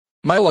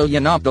Milo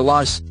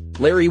Yiannopoulos,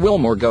 Larry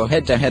Wilmore go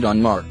head-to-head on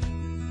Maher.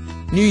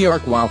 New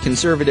York. While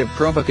conservative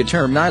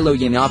provocateur Milo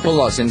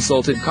Yiannopoulos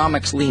insulted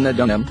comics Lena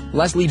Dunham,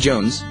 Leslie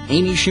Jones,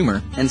 Amy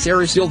Schumer, and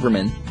Sarah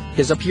Silverman,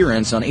 his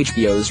appearance on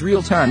HBO's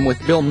Real Time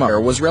with Bill Maher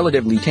was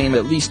relatively tame,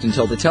 at least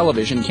until the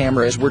television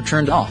cameras were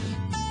turned off.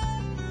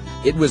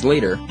 It was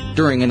later,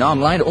 during an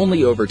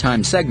online-only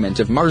overtime segment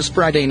of Maher's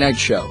Friday night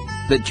show,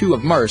 that two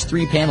of Maher's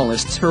three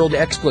panelists hurled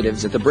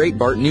expletives at the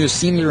Breitbart News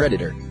senior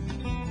editor.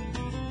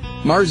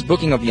 Maher's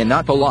booking of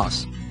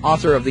Yiannopoulos,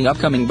 author of the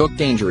upcoming book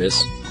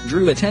Dangerous,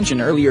 drew attention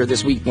earlier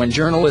this week when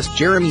journalist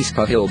Jeremy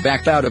Scahill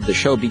backed out of the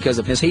show because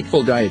of his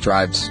hateful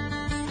diatribes.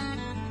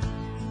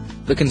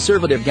 The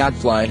conservative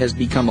gadfly has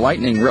become a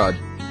lightning rod.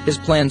 His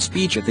planned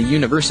speech at the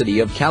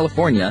University of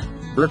California,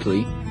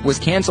 Berkeley, was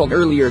cancelled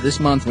earlier this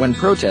month when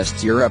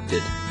protests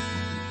erupted.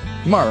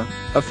 Maher,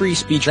 a free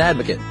speech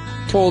advocate,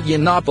 told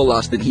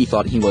Yiannopoulos that he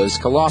thought he was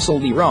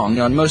colossally wrong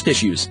on most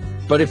issues,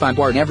 but if I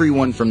barred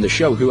everyone from the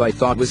show who I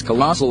thought was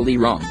colossally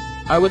wrong,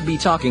 I would be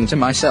talking to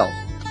myself.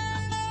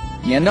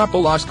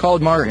 Yiannopoulos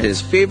called Maher his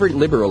favorite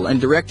liberal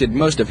and directed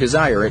most of his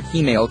ire at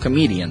female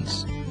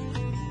comedians.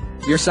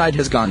 "Your side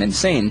has gone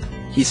insane,"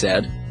 he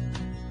said.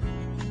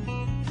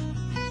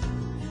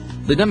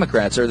 "The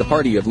Democrats are the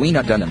party of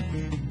Lena Dunham.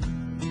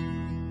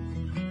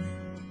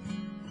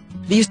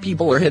 These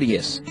people are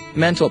hideous,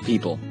 mental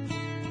people.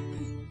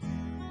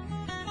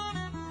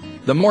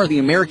 The more the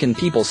American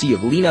people see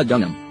of Lena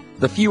Dunham,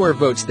 the fewer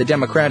votes the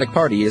Democratic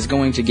Party is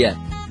going to get."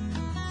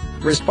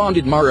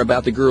 Responded Maher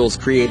about the girl's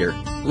creator,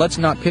 "Let's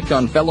not pick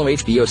on fellow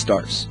HBO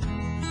stars."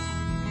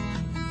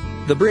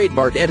 The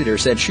Breitbart editor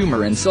said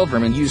Schumer and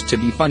Silverman used to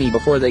be funny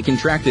before they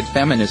contracted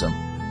feminism.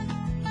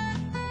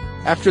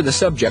 After the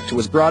subject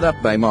was brought up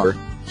by Maher,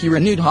 he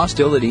renewed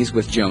hostilities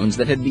with Jones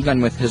that had begun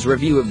with his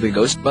review of the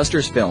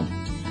Ghostbusters film.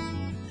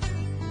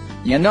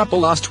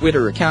 Yiannopoulos'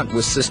 Twitter account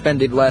was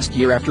suspended last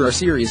year after a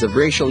series of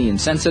racially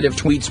insensitive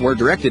tweets were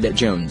directed at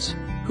Jones,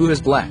 who is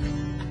black.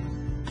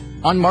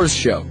 On Maher's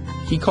show,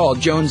 he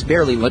called Jones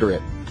barely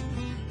literate.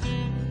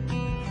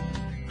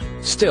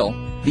 Still,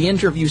 the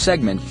interview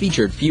segment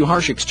featured few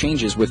harsh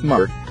exchanges with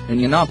Maher, and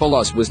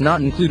Yiannopoulos was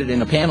not included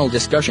in a panel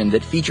discussion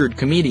that featured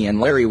comedian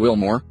Larry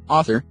Wilmore,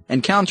 author,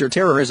 and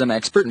counter-terrorism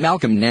expert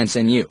Malcolm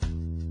Nansen U.S.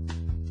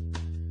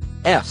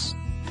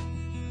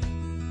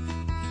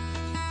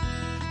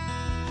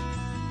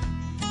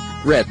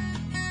 Red.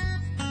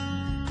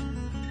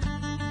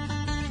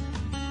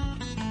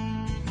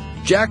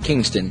 Jack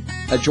Kingston,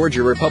 a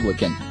Georgia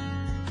Republican.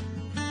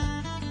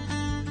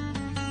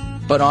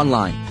 But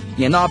online,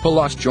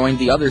 Yiannopoulos joined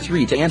the other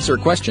three to answer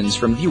questions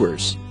from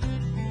viewers.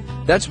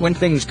 That's when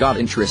things got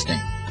interesting.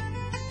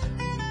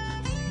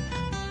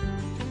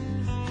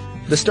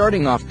 The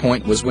starting off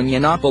point was when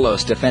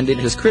Yiannopoulos defended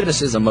his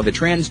criticism of a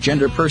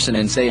transgender person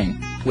in saying,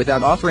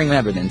 without offering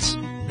evidence,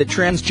 that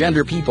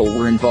transgender people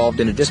were involved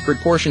in a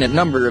disproportionate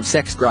number of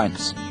sex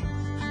crimes.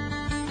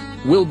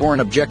 Wilmore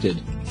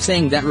objected,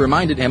 saying that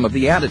reminded him of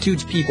the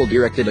attitudes people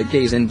directed at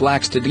gays and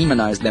blacks to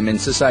demonize them in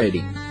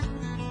society.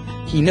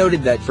 He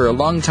noted that for a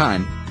long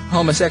time,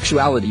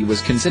 homosexuality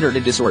was considered a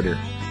disorder.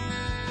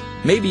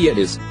 "Maybe it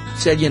is,"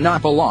 said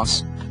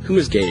Yiannopoulos, who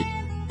is gay.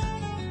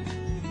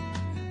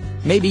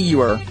 "Maybe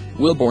you are,"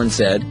 Wilmore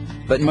said,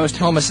 "but most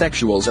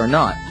homosexuals are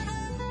not."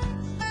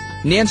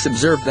 Nance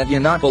observed that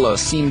Yiannopoulos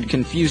seemed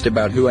confused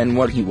about who and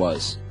what he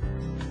was.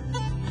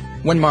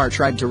 When Maher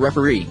tried to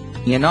referee,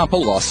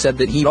 Yiannopoulos said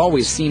that he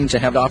always seemed to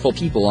have awful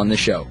people on the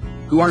show,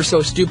 who are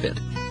so stupid.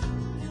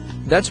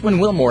 That's when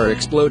Wilmore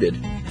exploded,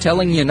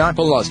 telling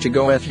Yiannopoulos to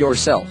go F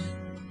yourself.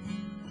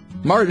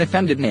 Maher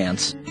defended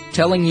Nance,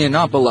 telling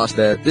Yiannopoulos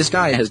that this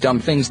guy has done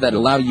things that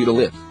allow you to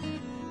live.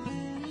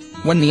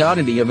 When the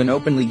oddity of an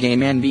openly gay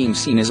man being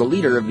seen as a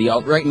leader of the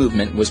alt-right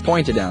movement was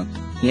pointed out,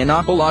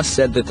 Yiannopoulos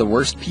said that the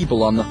worst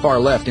people on the far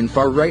left and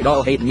far right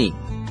all hate me.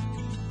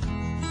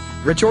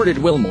 Retorted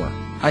Wilmore,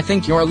 "I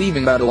think you're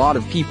leaving out a lot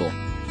of people."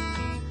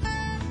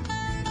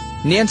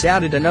 Nance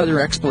added another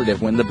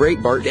expletive when the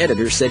Breitbart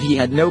editor said he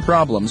had no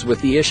problems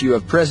with the issue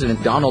of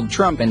President Donald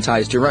Trump and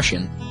ties to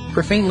Russian,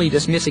 profanely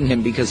dismissing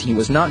him because he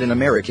was not an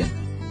American.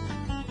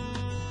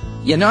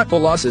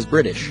 Yiannopoulos is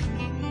British.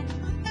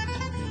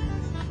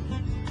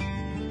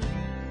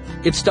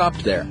 It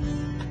stopped there.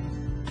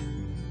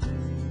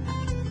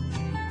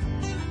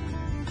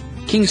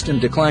 Kingston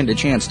declined a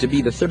chance to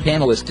be the third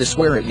panelist to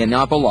swear at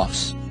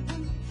Yiannopoulos.